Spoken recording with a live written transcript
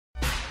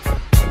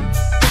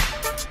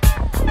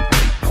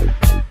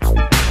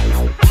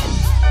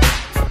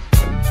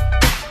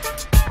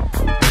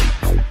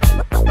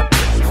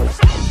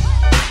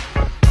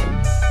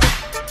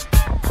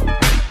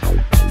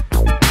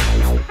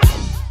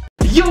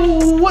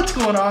What's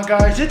going on,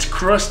 guys? It's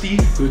Krusty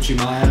Gucci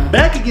Maya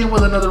back again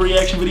with another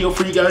reaction video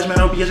for you guys, man.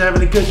 I hope you guys are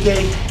having a good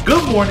day,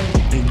 good morning,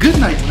 and good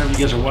night whenever you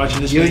guys are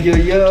watching this. Yo.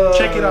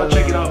 Check it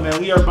out,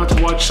 man. We are about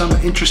to watch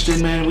something interesting,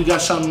 man. We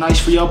got something nice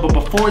for y'all, but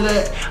before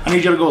that, I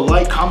need you to go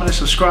like, comment, and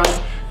subscribe.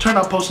 Turn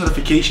on post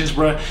notifications,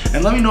 bro,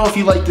 and let me know if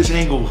you like this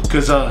angle,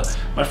 because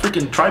my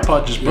freaking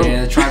tripod just broke.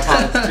 Yeah, the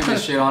tripod took a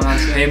shit on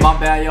us. Hey, my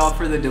bad, y'all,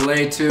 for the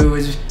delay too.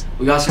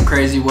 We got some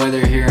crazy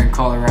weather here in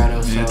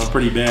Colorado, so yeah, it's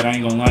pretty bad. I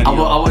ain't gonna lie to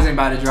you. I wasn't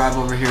about to drive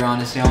over here,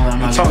 honestly. I'm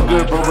not it's all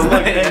good, bro. But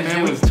look, hey,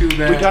 man, was too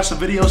bad. We got some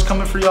videos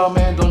coming for y'all,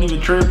 man. Don't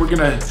even trip. We're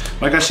gonna,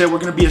 like I said, we're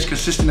gonna be as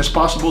consistent as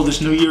possible this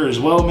new year as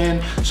well,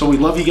 man. So we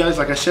love you guys.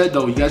 Like I said,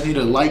 though, you guys need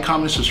to like,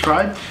 comment,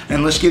 subscribe,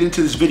 and let's get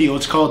into this video.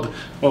 It's called.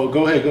 Oh,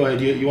 go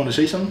ahead. You want to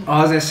say something?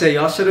 I was gonna say,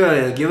 y'all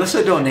should give us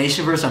a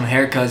donation for some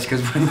haircuts,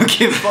 because we're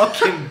looking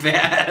fucking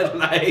bad.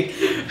 Like,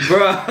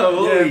 bro,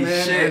 holy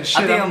shit.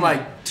 I think I'm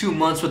like 2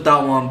 months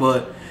without one,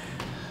 but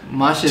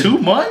my shit. 2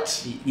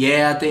 months?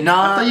 Yeah, I think.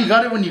 Nah, I thought you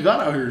got it when you got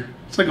out here.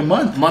 It's like a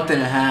month. Month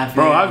and a half.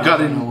 Bro, yeah, I've got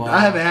it. I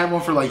haven't had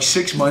one for like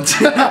 6 months.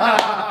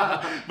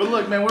 But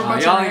look, man, we're about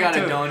to y'all ain't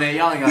gotta donate.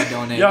 Y'all ain't gotta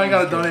donate. Y'all ain't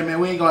gotta donate,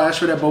 man. We ain't gonna ask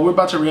for that. But we're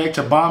about to react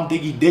to Bom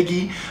Diggy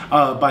Diggy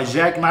by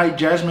Zack,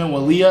 Jasmin,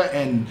 Walia,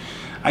 and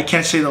I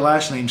can't say the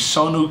last name.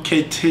 Sonu,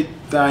 Titu.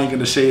 I ain't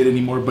gonna say it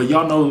anymore. But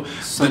y'all know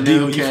the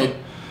deal.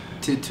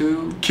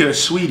 Titu.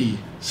 Sweety.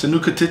 Sonu,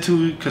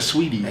 Titu,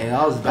 Sweety. Hey,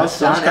 that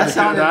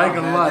sounded I ain't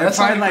gonna lie. That's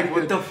probably like,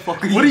 what the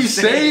fuck are what you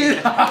saying?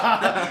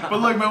 But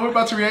look, man, we're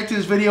about to react to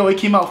this video. It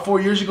came out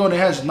 4 years ago and it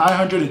has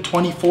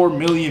 924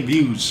 million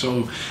views.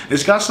 So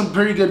it's got some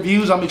pretty good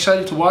views. I'm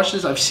excited to watch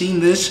this. I've seen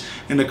this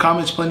in the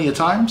comments plenty of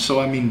times.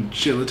 So I mean,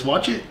 shit, let's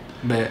watch it.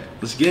 Bet.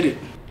 Let's get it.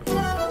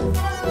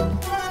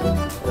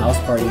 House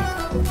party.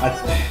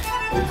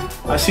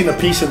 I seen a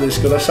piece of this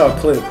because I saw a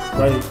clip,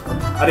 right?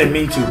 I didn't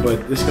mean to, but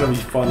it's gonna be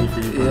funny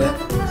for you. Yeah.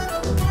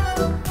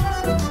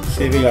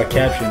 See if we got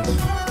captions.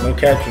 No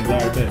captions,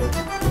 alright, bet.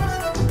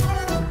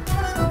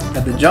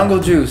 Got the jungle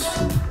juice.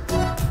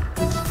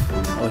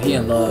 Oh, he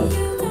in love.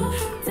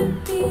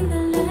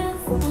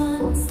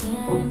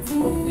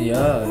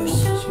 Yeah,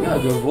 she got a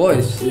good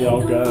voice. Yeah,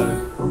 oh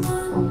god.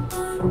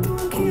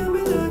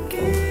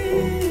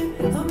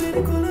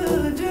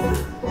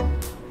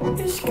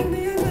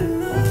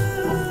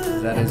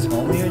 Is that his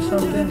homie or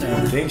something?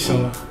 I think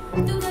so.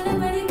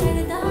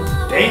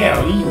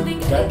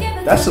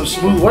 Damn, that's some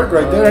smooth work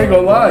right there. I ain't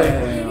gonna lie.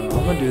 Yeah, I'm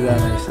gonna do that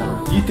next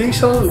time. You think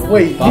so?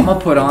 Wait, I'm gonna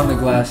put on the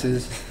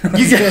glasses. I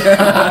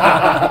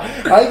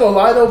ain't gonna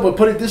lie though, but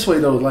put it this way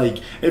though,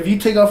 like if you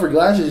take off her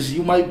glasses,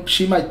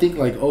 she might think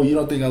like, oh, you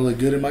don't think I look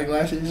good in my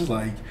glasses,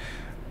 like.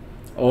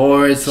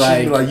 Or it's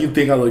like you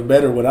think I look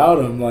better without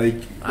them,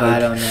 like I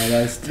don't know.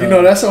 That's tough. You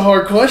know, that's a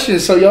hard question.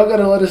 So y'all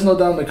gotta let us know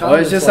down in the comments.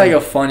 Or it's just like a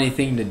funny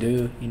thing to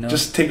do, you know.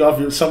 Just take off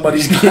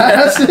somebody's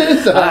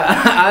glasses.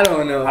 I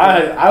don't know.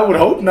 I would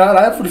hope not.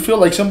 I would feel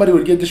like somebody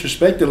would get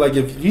disrespected. Like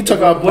if you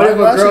took off what if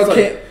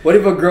glasses, what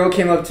if a girl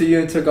came up to you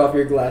and took off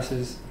your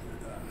glasses?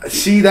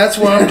 See, that's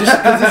why I'm just,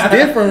 because it's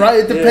different,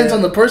 right? It depends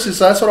on the person.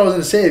 So that's what I was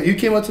gonna say. If you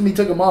came up to me,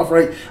 took them off,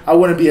 right, I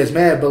wouldn't be as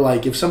mad. But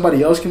like, if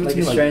somebody else came up to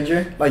me,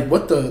 stranger, like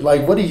what are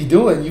you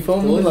doing? You feel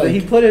me? Like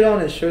he put it on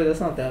his shirt. That's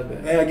not that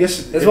bad. Yeah, I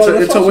guess it's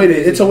a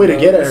way to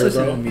get at her,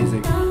 bro.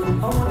 Music.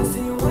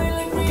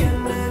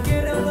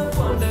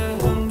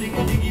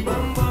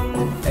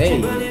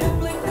 Hey.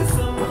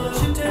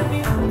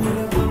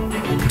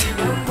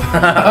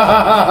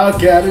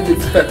 Okay, I didn't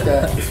expect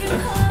that.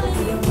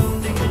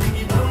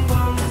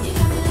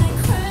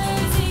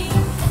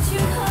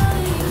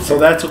 So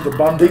that's what the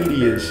Bom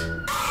Diggity is.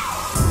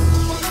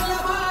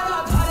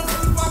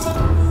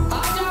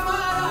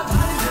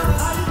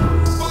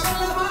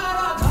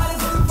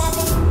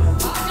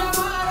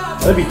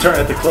 Let me turn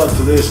at the club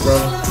to this, bro.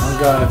 Oh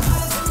God.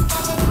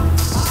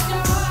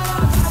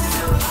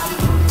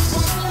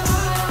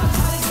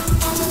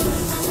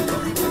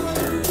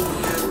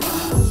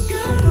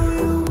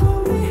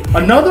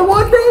 Another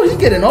one, bro? He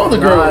getting all the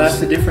girls. Nah,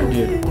 that's a different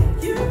dude.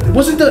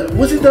 Wasn't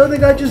the other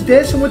guy just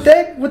dancing with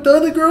the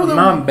other girl?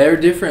 Mom, they're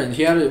different.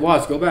 He had it.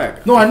 Watch, go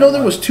back. No, I know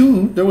there was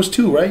two. There was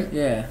two, right?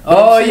 Yeah.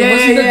 Oh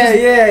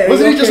yeah.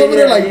 Wasn't he just over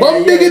there like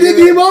bum diggy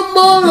diggy bum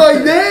bum?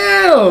 Like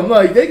damn,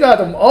 like they got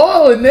them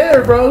all in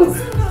there, bro.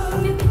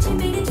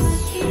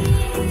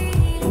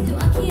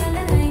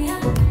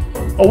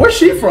 Oh, where's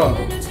she from?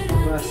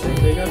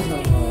 They got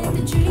some.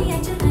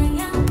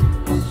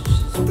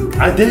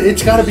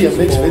 It's gotta be a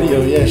mixed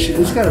video. Yeah,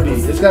 it's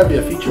gotta be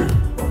a feature.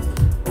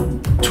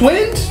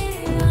 Twins?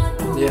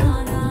 Yeah.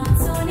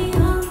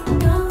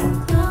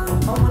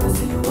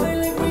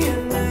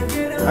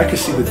 I can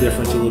see the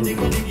difference a little bit.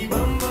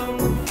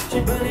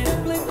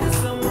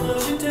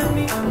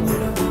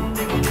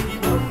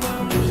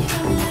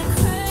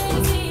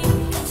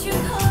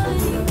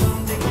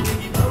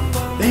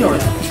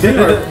 They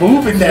are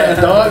moving that,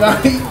 dog. I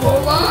ain't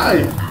gonna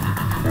lie.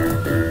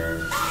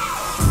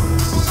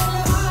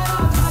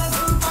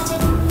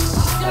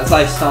 That's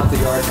like Stomp the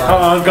Yard.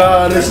 Oh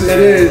God, it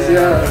is,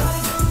 yeah.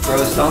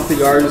 Bro, Stomp the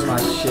Yard is my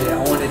shit. I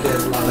wanted to.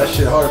 That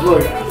shit hard.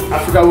 Look,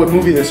 I forgot what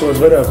movie this was.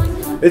 What up?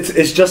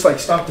 It's just like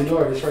Stomp the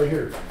Yard. It's right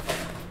here.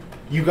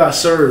 You Got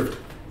Served.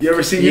 You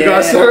ever seen You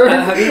Got Served?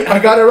 I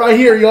got it right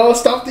here, y'all.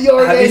 Stomp the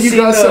Yard and You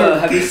Got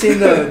Served. Have you seen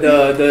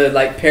the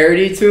like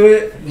parody to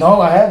it?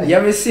 No, I haven't. You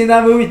ever seen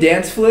that movie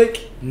Dance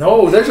Flick?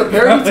 No, there's a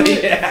parody to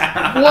it?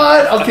 Yeah.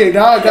 What? Okay,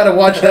 now I gotta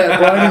watch that,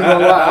 bro. I ain't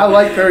gonna lie. I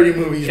like parody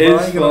movies, bro.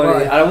 It's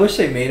funny. I wish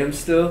they made them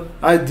still.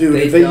 I do.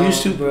 They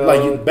used to, bro.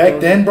 Like back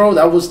then, bro,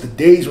 that was the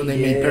days when they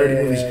made parody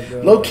movies.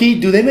 Bro. Low key,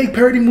 do they make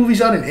parody movies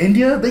out in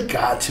India? They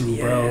got to,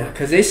 bro.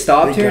 Because they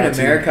stopped here in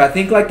America. I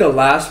think like the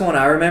last one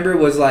I remember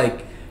was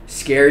like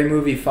Scary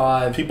Movie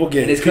 5. People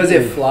get and it's because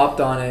it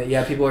flopped on it.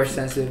 Yeah, people are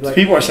sensitive. Like,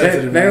 people are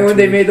sensitive. Remember when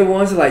they made the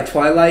ones with like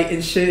Twilight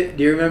and shit?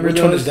 Do you remember Which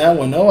those? one is that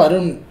one? No, I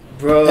don't.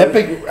 Bro,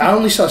 Epic. I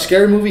only saw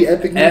Scary Movie,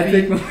 Epic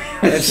Movie,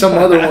 and some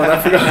other one.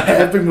 I forgot.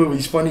 Epic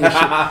Movie's funny as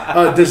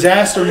shit.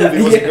 Disaster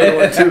Movie was a good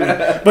one too.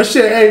 But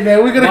shit, hey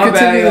man, we're gonna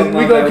continue.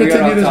 We're gonna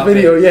continue this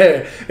video.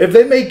 Yeah, if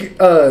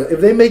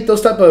they make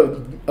those type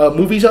of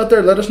movies out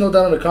there, let us know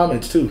down in the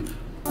comments too.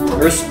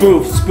 Or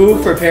spoof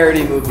for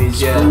parody movies.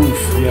 Yeah,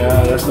 spoof.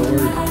 Yeah, that's the word.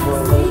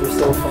 Bro, those were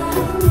so funny.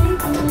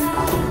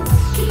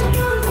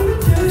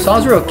 The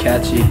song's real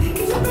catchy.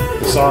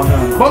 The song,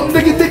 Bom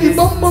Diggy Diggy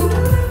Bum Bum.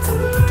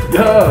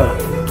 Yeah.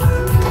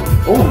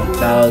 Oh,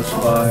 that was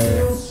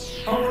fire.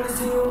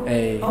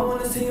 Hey.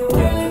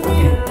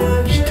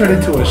 Yeah. She turned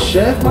into a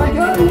chef, my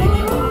guy.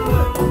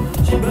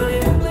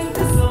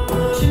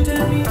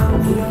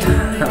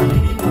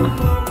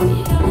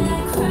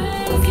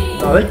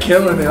 Oh, they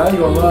killing it. I ain't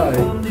gonna lie.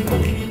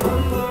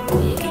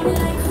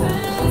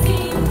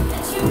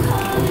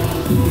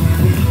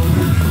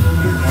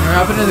 What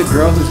happened to the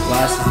girl whose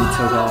glasses he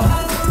took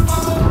off?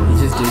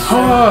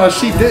 Oh,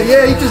 she did.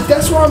 Yeah,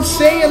 that's what I'm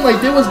saying. Like,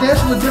 they was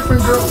dancing with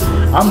different girls.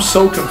 I'm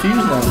so confused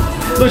now.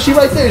 Look, she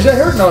right there. Is that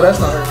her? No, that's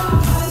not her.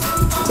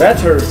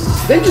 That's her.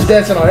 They just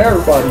dancing on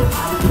everybody.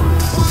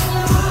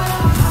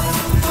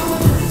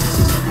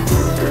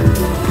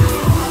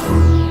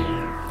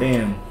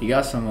 Damn. You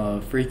got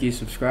some freaky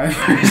subscribers.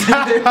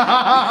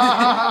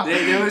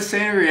 they were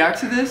saying react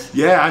to this?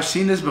 Yeah, I've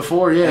seen this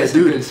before. Yeah, it's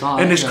dude. A good song.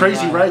 And it's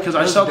crazy, right? Because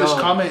I saw this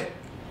comment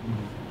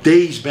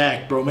days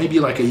back, bro, maybe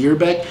like a year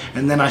back,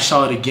 and then I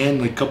saw it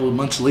again like a couple of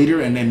months later,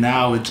 and then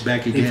now it's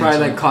back again. They probably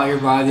like caught your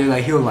vibe. They're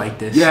like, he'll like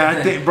this. Yeah,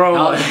 I think,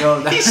 bro.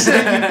 He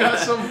said you got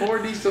some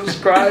 40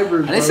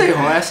 subscribers. I didn't say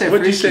whore. I said freaky.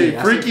 What'd you say?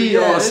 Freaky?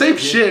 Yeah, same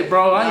shit,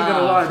 bro. I ain't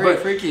gonna lie, but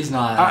freaky's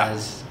not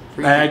as.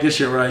 Freaky. I guess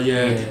you're right,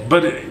 yeah.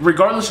 But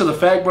regardless of the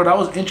fact, bro, that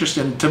was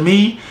interesting to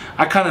me.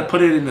 I kind of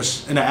put it in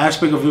the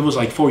aspect of it was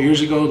like 4 years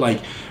ago.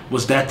 Like,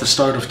 was that the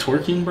start of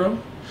twerking, bro?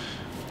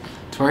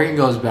 Twerking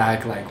goes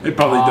back like it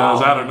probably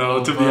does. I don't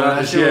know, to be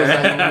honest.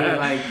 Yeah,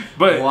 like,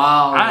 but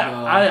wow.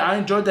 I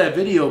enjoyed that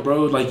video,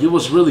 bro. Like, it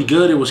was really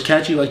good. It was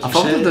catchy, like you said.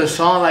 I fucked with the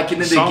song, like in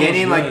the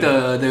beginning, like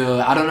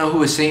the I don't know who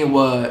was singing.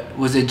 What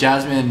was it?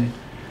 Jasmin.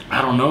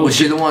 I don't know. Was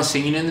she the one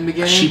singing in the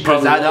beginning? She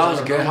probably that was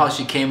good how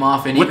she came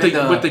off and with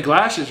the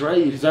glasses, right?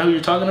 Is that who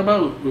you're talking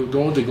about? The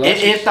one with the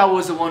glasses? If that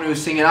was the one who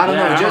was singing, I don't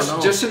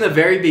know. Just in the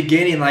very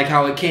beginning, like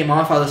how it came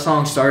off, how the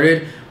song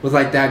started with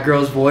like that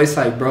girl's voice,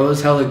 like bro, it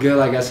was hella good.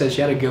 Like I said,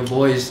 she had a good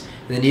voice.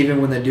 And then even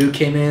when the dude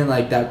came in,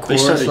 like that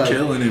chorus, they started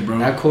killing it, bro.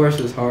 That chorus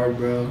was hard,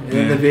 bro. And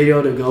then the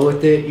video to go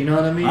with it, you know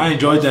what I mean? I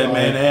enjoyed that,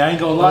 man. Hey, I ain't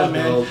gonna lie,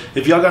 man.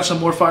 If y'all got some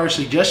more fire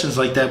suggestions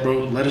like that,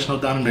 bro, let us know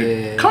down in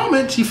the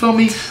comments. You feel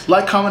me?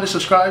 Like, comment, and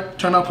subscribe.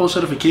 Turn on post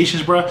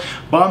notifications, bro.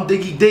 Bom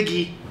Diggy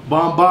Diggy.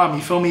 Bomb,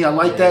 you feel me? I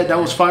like that. That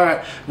was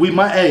fire. We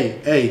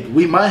might,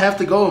 we might have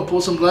to go and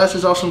pull some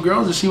glasses off some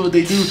girls and see what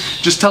they do.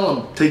 Just tell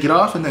them, take it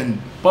off, and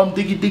then Bom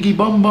Diggy Diggy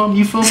Bum.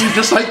 You feel me?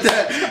 Just like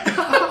that.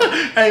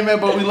 Hey man,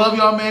 but we love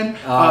y'all, man.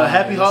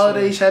 Happy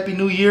holidays, happy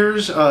New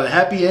Year's,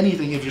 happy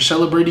anything if you're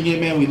celebrating it,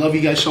 man. We love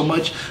you guys so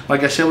much.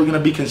 Like I said, we're gonna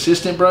be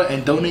consistent, bro,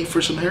 and donate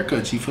for some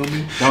haircuts. You feel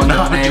me?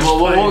 Man.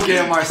 We'll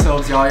get them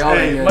ourselves, y'all.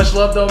 Hey, much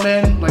love though,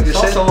 man. Like I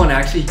said, someone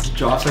actually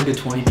drops like a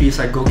 20-piece,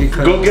 like go get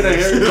cut. Go get a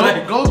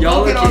hair. Go get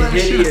all that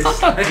hideous.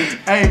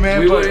 Hey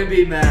man, we wouldn't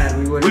be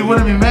mad. We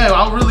wouldn't be mad.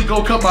 I'll really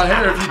go cut my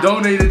hair if you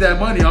donated that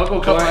money. I'll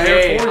go cut my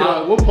hair for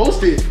you. We'll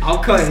post it. I'll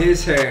cut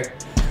his hair.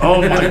 Oh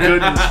my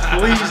goodness,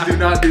 please do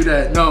not do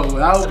that. No,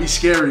 that would be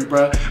scary,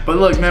 bro. But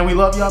look, man, we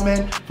love y'all,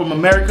 man. From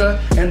America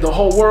and the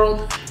whole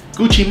world.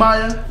 Gucci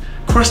Maya,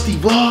 Krusty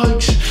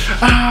Vlogs.